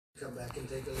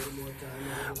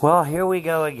Well, here we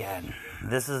go again.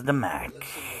 This is the Mac.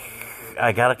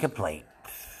 I got a complaint.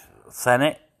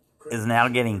 Senate is now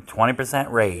getting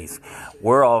 20% raise.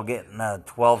 We're all getting a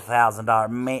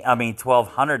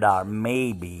 $1,200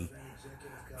 maybe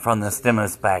from the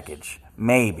stimulus package.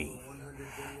 Maybe.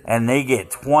 And they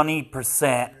get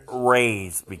 20%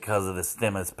 raise because of the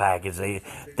stimulus package.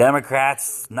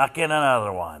 Democrats snuck in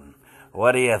another one.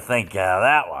 What do you think of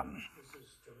that one?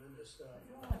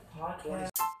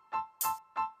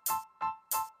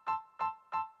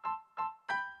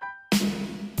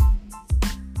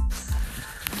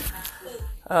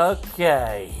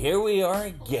 Okay, here we are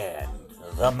again.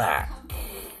 The Mac.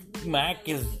 Mac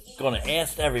is going to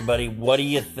ask everybody, what do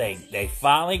you think? They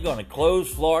finally going to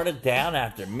close Florida down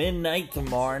after midnight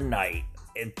tomorrow night.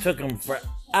 It took them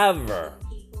forever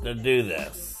to do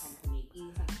this.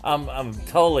 I'm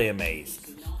totally amazed.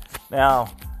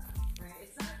 Now,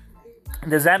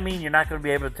 does that mean you're not going to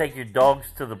be able to take your dogs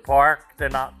to the park? They're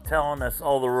not telling us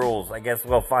all the rules. I guess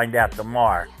we'll find out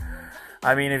tomorrow.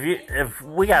 I mean, if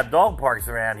we got dog parks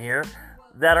around here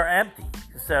that are empty,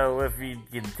 so if you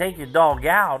can take your dog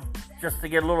out just to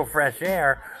get a little fresh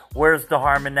air, where's the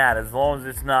harm in that? As long as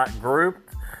it's not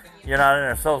grouped, you're not in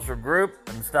a social group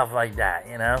and stuff like that,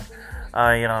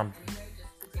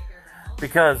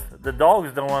 because the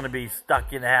dogs don't want to be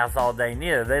stuck in the house all day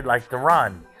neither. They'd like to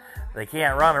run. They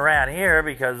can't run around here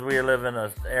because we live in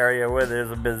an area where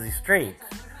there's a busy street.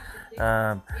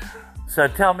 So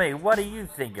tell me, what do you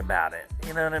think about it?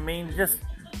 You know what I mean? Just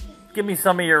give me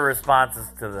some of your responses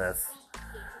to this.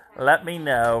 Let me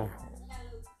know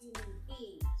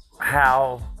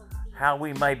how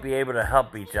we might be able to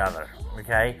help each other,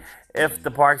 okay? If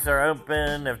the parks are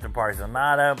open, if the parks are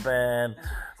not open.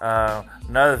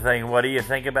 Another thing, what do you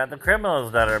think about the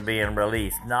criminals that are being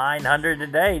released? 900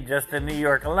 today just in New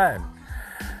York alone.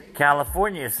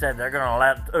 California said they're going to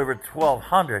let over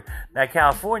 1,200. Now,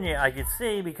 California, I can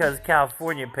see because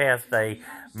California passed a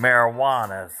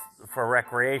marijuana for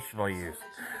recreational use.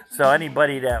 So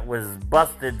anybody that was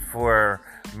busted for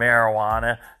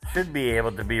marijuana should be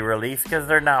able to be released because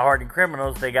they're not hardened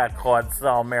criminals. They got caught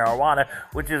selling marijuana,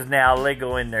 which is now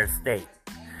legal in their state.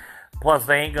 Plus,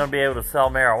 they ain't going to be able to sell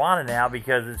marijuana now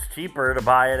because it's cheaper to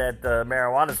buy it at the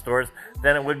marijuana stores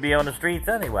than it would be on the streets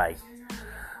anyway.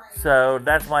 So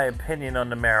that's my opinion on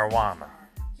the marijuana.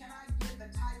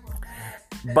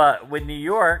 But with New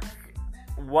York,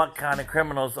 what kind of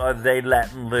criminals are they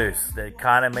letting loose? That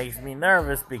kind of makes me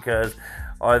nervous because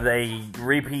are they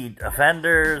repeat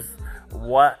offenders?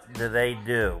 What do they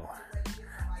do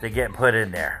to get put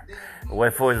in there?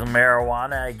 If it was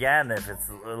marijuana, again, if it's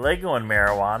illegal in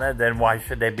marijuana, then why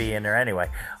should they be in there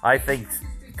anyway? I think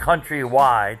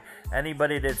countrywide,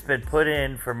 anybody that's been put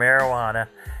in for marijuana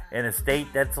in a state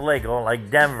that's legal, like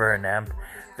Denver and them,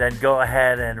 then go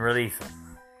ahead and release them.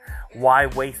 Why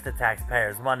waste the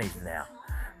taxpayers' money now?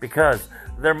 Because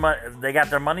they got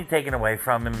their money taken away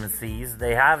from them and seized.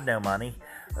 They have no money.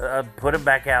 Put them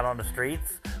back out on the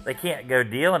streets. They can't go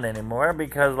dealing anymore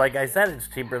because, like I said, it's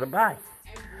cheaper to buy.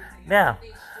 Now,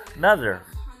 another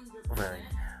thing.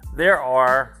 There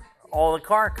are all the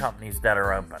car companies that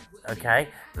are open, okay?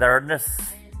 They're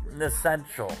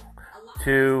essential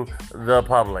to the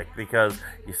public because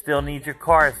you still need your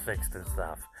cars fixed and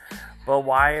stuff. But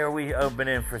why are we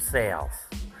opening for sales?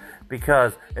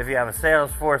 Because if you have a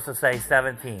sales force of, say,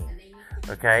 17,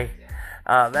 okay,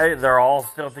 they're all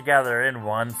still together in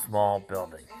one small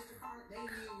building.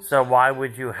 So why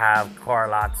would you have car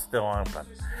lots still open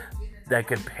that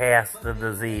could pass the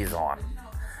disease on?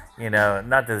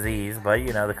 Not disease, but,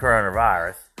 the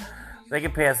coronavirus. They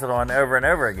can pass it on over and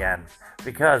over again.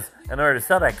 Because in order to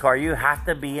sell that car, you have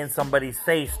to be in somebody's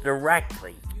face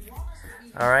directly.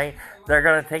 All right? They're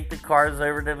going to take the cars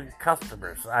over to the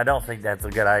customers. I don't think that's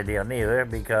a good idea neither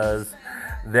because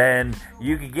then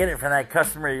you can get it from that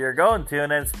customer you're going to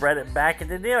and then spread it back at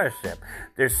the dealership.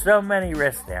 There's so many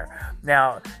risks there.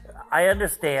 Now, I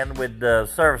understand with the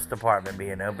service department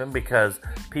being open because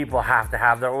people have to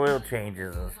have their oil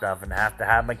changes and stuff and have to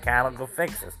have mechanical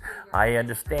fixes. I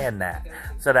understand that.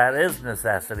 So that is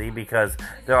necessity because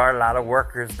there are a lot of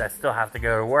workers that still have to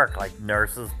go to work, like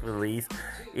nurses, police,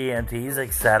 EMTs,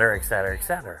 etc., etc.,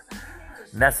 etc.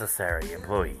 Necessary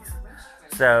employees.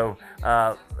 So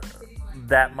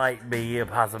that might be a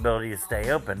possibility to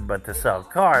stay open, but to sell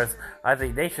cars, I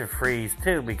think they should freeze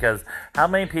too, because how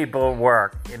many people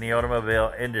work in the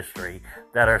automobile industry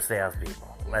that are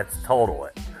salespeople? Let's total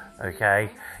it, okay?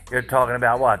 You're talking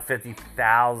about,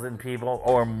 50,000 people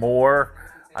or more?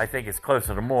 I think it's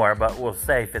closer to more, but we'll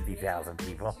say 50,000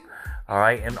 people, all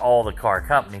right, in all the car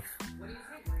companies.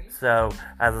 So,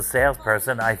 as a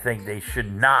salesperson, I think they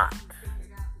should not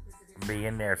be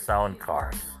in there selling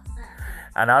cars.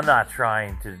 And I'm not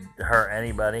trying to hurt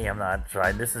anybody.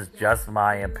 This is just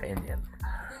my opinion.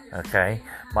 Okay?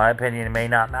 My opinion may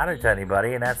not matter to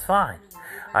anybody, and that's fine.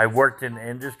 I worked in the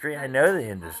industry. I know the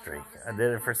industry. I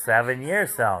did it for 7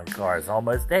 years selling cars,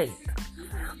 almost 8.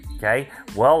 Okay?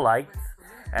 Well liked.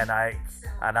 And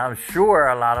I'm sure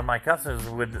a lot of my customers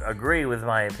would agree with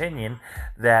my opinion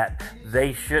that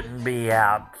they shouldn't be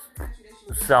out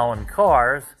selling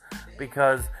cars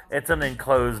because it's an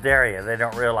enclosed area. They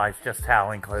don't realize just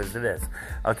how enclosed it is.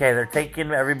 Okay, they're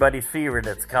taking everybody's fever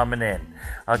that's coming in.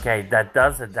 Okay,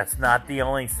 that's not the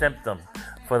only symptom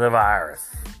for the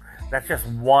virus. That's just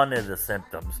one of the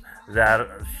symptoms that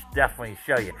definitely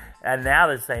show you. And now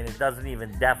they're saying it doesn't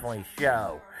even definitely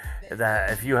show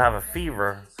that if you have a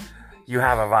fever, you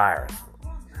have a virus.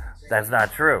 That's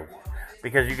not true.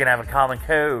 Because you can have a common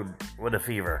cold with a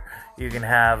fever. You can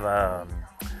have a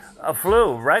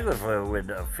flu, regular flu with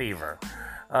a fever.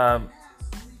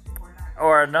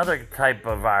 Or another type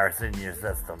of virus in your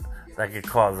system that could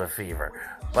cause a fever.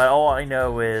 But all I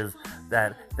know is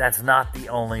that that's not the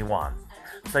only one.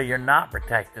 So you're not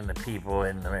protecting the people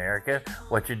in America.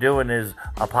 What you're doing is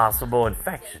a possible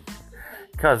infection.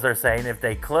 Because they're saying if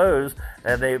they close,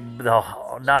 and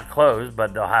they'll not close,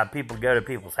 but they'll have people go to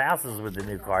people's houses with the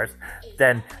new cars,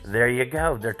 then there you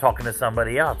go. They're talking to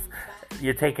somebody else.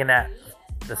 You're taking that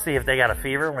to see if they got a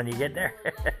fever when you get there?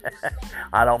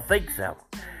 I don't think so.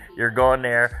 You're going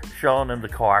there, showing them the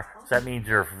car. So that means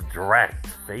you're direct,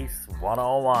 face,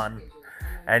 one-on-one,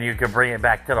 and you can bring it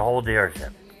back to the whole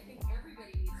dealership.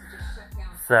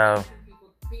 So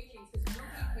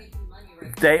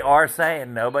they are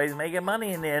saying nobody's making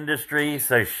money in the industry,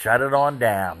 so shut it on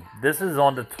down. This is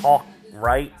on the talk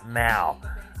right now.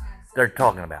 They're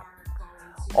talking about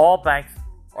all banks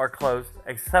are closed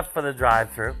except for the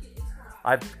drive-through.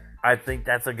 I think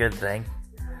that's a good thing.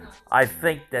 I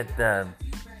think that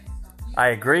I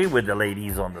agree with the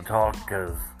ladies on the talk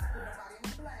because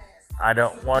I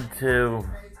don't want to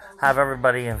have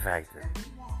everybody infected.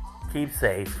 Keep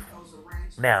safe.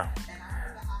 Now,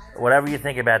 whatever you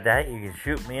think about that, you can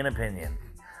shoot me an opinion.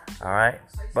 All right?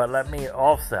 But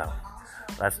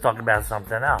let's talk about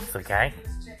something else, okay?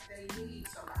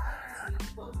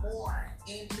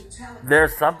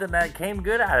 There's something that came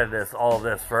good out of all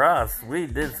this for us. We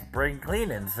did spring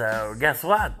cleaning, so guess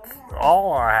what?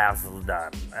 All our house is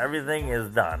done. Everything is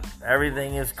done.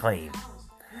 Everything is clean.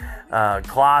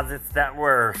 Closets that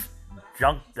were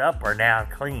junked up are now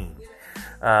clean.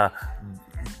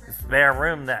 Spare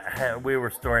room that we were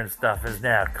storing stuff is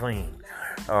now clean.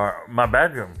 Or my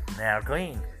bedroom now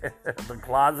clean. The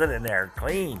closet in there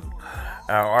clean.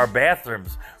 Our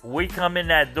bathrooms. We come in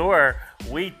that door.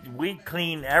 We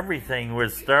clean everything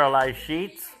with sterilized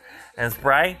sheets and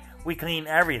spray. We clean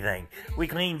everything. We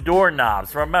clean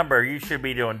doorknobs. Remember, you should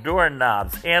be doing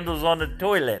doorknobs, handles on the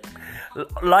toilet,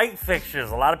 light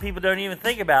fixtures. A lot of people don't even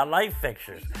think about light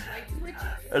fixtures.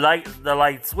 Like the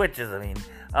light switches,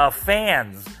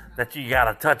 fans that you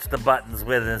gotta touch the buttons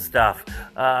with and stuff.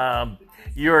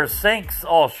 Your sinks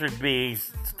all should be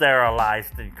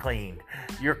sterilized and cleaned.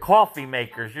 Your coffee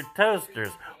makers, your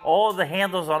toasters, all the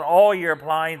handles on all your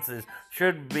appliances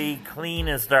should be clean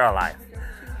and sterilized.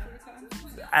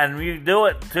 And you do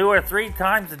it 2 or 3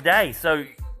 times a day. So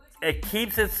it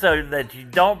keeps it so that you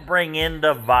don't bring in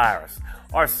the virus.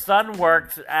 Our son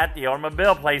works at the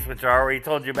automobile place, which I already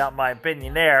told you about my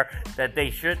opinion there, that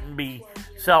they shouldn't be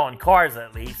selling cars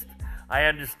at least. I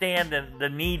understand the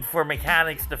need for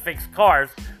mechanics to fix cars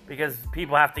because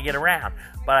people have to get around.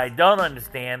 But I don't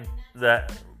understand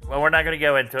we're not going to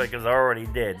go into it because I already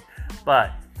did.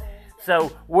 But,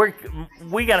 so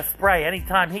we got to spray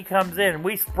anytime he comes in.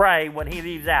 We spray when he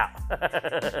leaves out.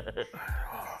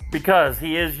 Because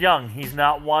he is young. He's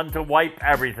not one to wipe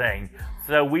everything.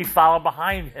 So we follow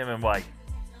behind him and wipe.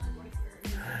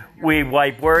 We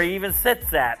wipe where he even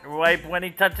sits at. We wipe when he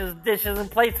touches dishes and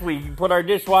plates. We put our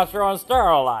dishwasher on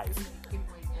sterilize.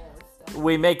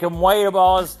 We make him wipe up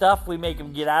all his stuff. We make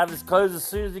him get out of his clothes as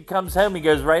soon as he comes home. He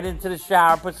goes right into the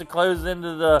shower, puts the clothes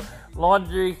into the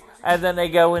laundry, and then they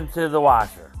go into the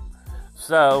washer.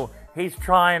 So he's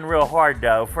trying real hard,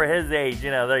 though. For his age,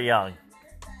 they're young.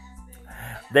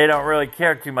 They don't really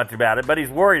care too much about it, but he's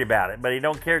worried about it. But he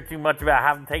don't care too much about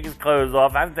having to take his clothes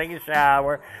off, having to take a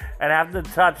shower, and having to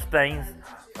touch things.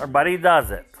 But he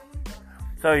does it.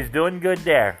 So he's doing good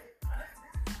there.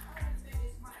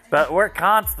 But we're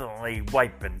constantly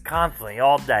wiping, constantly,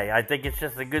 all day. I think it's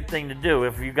just a good thing to do.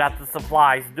 If you got the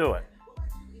supplies, do it.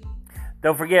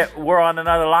 Don't forget, we're on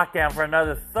another lockdown for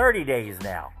another 30 days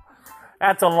now.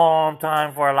 That's a long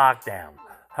time for a lockdown.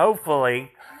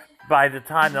 hopefully, by the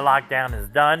time the lockdown is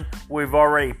done, we've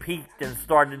already peaked and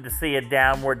started to see a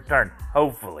downward turn.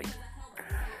 Hopefully.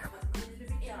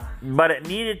 But it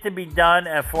needed to be done,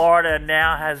 and Florida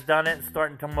now has done it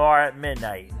starting tomorrow at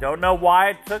midnight. Don't know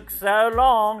why it took so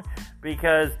long,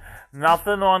 because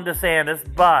nothing on DeSantis,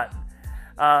 but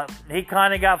he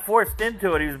kind of got forced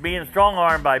into it. He was being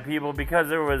strong-armed by people because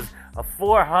there was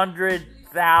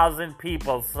 400,000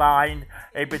 people signed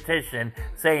a petition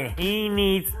saying he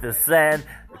needs to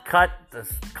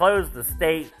close the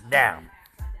state down.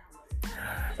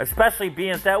 Especially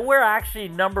being that we're actually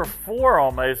number 4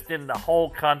 almost in the whole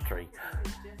country.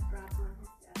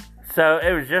 So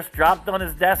it was just dropped on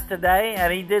his desk today,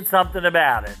 and he did something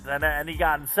about it. And he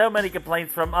gotten so many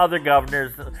complaints from other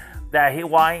governors that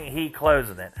why ain't he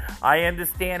closing it? I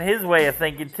understand his way of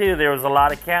thinking too. There was a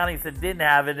lot of counties that didn't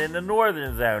have it in the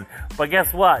northern zone. But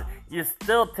guess what? You're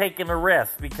still taking a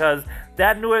risk, because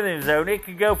that northern zone, it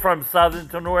could go from southern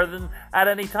to northern at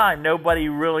any time. Nobody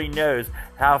really knows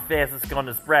how fast it's going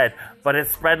to spread. But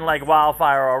it's spreading like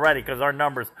wildfire already, because our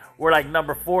numbers, we're like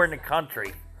number 4 in the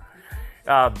country.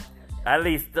 At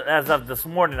least as of this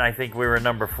morning, I think we were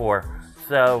number 4.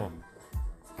 So,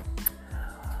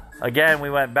 again, we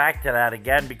went back to that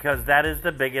again, because that is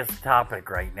the biggest topic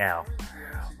right now.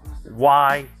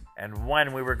 Why and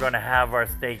when we were going to have our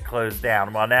state closed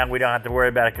down. Well, now we don't have to worry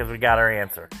about it, because we got our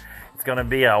answer. It's going to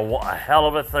be a hell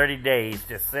of a 30 days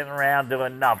just sitting around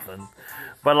doing nothing.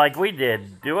 But like we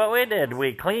did, do what we did.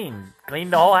 We cleaned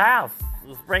the whole house.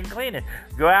 Spring cleaning.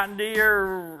 Go out and do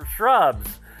your shrubs.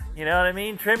 You know what I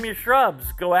mean? Trim your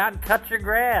shrubs. Go out and cut your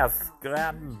grass. Go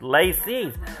out and lay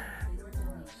seeds.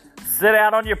 Sit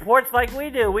out on your porch like we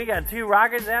do. We got 2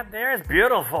 rockets out there. It's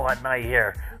beautiful at night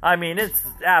here. I mean, it's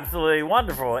absolutely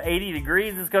wonderful. 80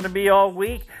 degrees is going to be all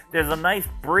week. There's a nice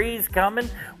breeze coming.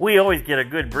 We always get a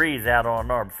good breeze out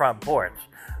on our front porch.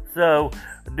 So,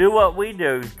 do what we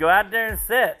do. Go out there and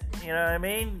sit. You know what I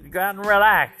mean? Go out and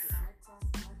relax.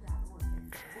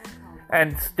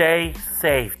 And stay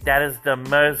safe. That is the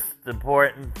most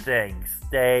important thing.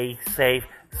 Stay safe.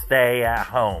 Stay at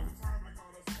home.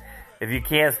 If you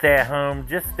can't stay at home,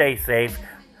 just stay safe.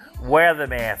 Wear the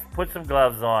mask. Put some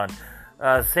gloves on.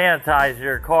 Sanitize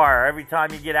your car. Every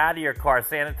time you get out of your car,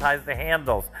 sanitize the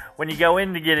handles. When you go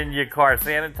in to get into your car,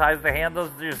 sanitize the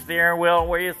handles of your steering wheel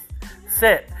where you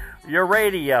sit. Your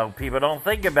radio. People don't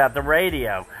think about the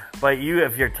radio. But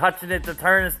if you're touching it to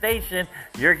turn the station,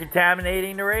 you're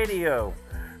contaminating the radio.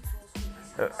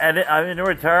 And in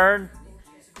return...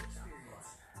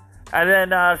 And then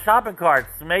shopping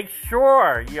carts. Make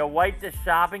sure you wipe the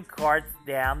shopping carts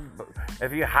down.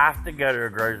 If you have to go to the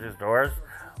grocery stores,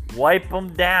 wipe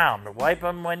them down. Wipe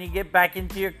them when you get back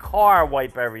into your car.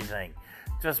 Wipe everything.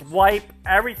 Just wipe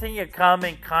everything you come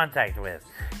in contact with.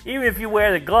 Even if you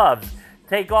wear the gloves,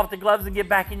 take off the gloves and get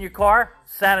back in your car.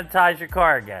 Sanitize your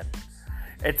car again.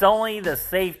 It's only the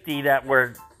safety that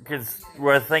we're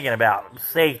thinking about.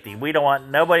 Safety. We don't want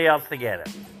nobody else to get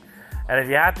it. And if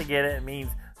you have to get it, it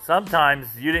means sometimes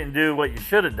you didn't do what you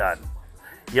should have done.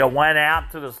 You went out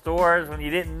to the stores when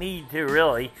you didn't need to,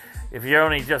 really. If you're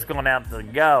only just going out to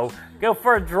go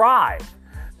for a drive.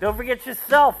 Don't forget your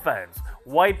cell phones.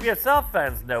 Wipe your cell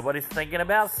phones. Nobody's thinking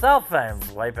about cell phones,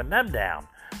 wiping them down.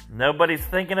 Nobody's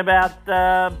thinking about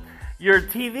your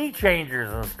TV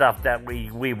changers and stuff that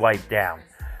we wipe down.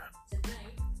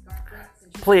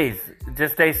 Please,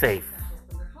 just stay safe.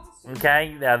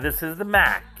 Okay? Now, this is the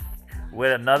Mac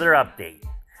with another update.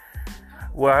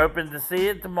 We're hoping to see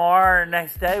it tomorrow or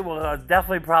next day. We'll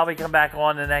definitely probably come back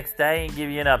on the next day and give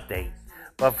you an update.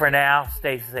 But for now,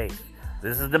 stay safe.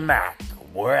 This is the Mac.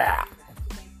 We're out.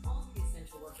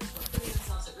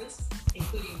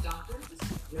 Including doctors,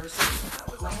 nurses,